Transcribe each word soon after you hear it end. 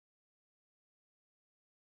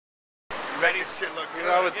make this shit look good. You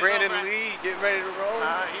know, with Brandon Lee getting ready to roll.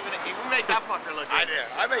 Even we make that fucker look good.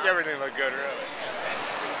 I make everything look good, really.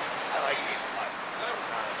 I like these.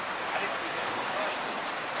 I didn't see that.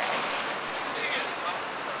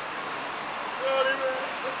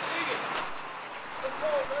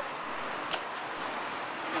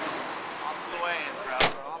 Off to the weigh-ins, bro.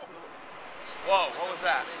 Whoa, what was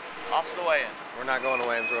that? Off to the weigh-ins. We're not going to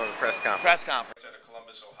weigh-ins, we're going to press conference. Press conference. Out of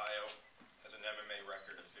Columbus, Ohio, has an MMA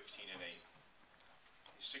record of 15-8.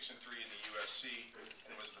 He's 6-3 in the UFC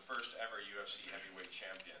and was the first ever UFC heavyweight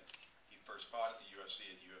champion. He first fought at the UFC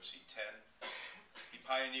at UFC 10. He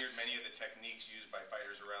pioneered many of the techniques used by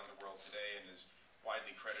fighters around the world today and is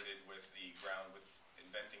widely credited with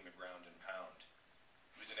inventing the ground and pound.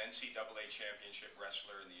 He was an NCAA championship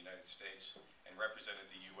wrestler in the United States and represented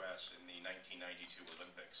the U.S. in the 1992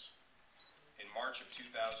 Olympics. In March of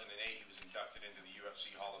 2008, he was inducted into the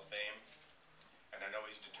UFC Hall of Fame, and I know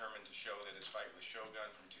he's determined to show that his fight with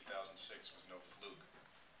Shogun from 2006 was no fluke.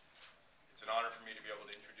 It's an honor for me to be able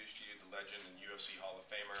to introduce to you the legend and UFC Hall of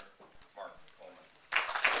Famer, Mark Coleman.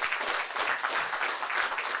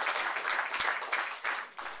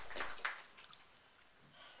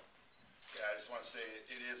 I just want to say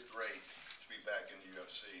it is great to be back in the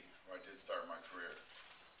UFC, where I did start my career.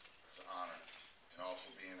 It's an honor. And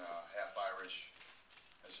also being half Irish,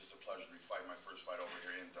 it's just a pleasure to be fighting my first fight over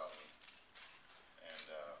here in Dublin. And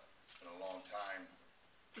it's been a long time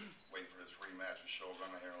waiting for this rematch with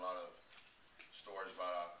Shogun. I hear a lot of stories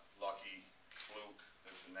about lucky, fluke,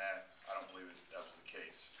 this and that. I don't believe that was the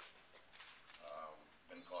case.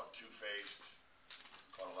 Been called two-faced,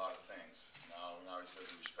 called a lot of things. Now he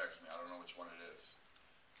says he respects me. I don't know which one it is.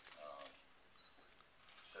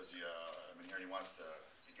 He says I've been hearing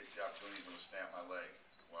if he gets the opportunity, he's going to snap my leg.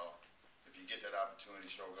 Well, if you get that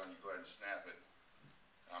opportunity, Shogun, you go ahead and snap it.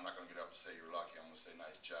 And I'm not going to get up and say you're lucky. I'm going to say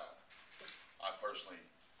nice job. I personally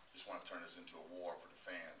just want to turn this into a war for the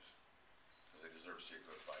fans.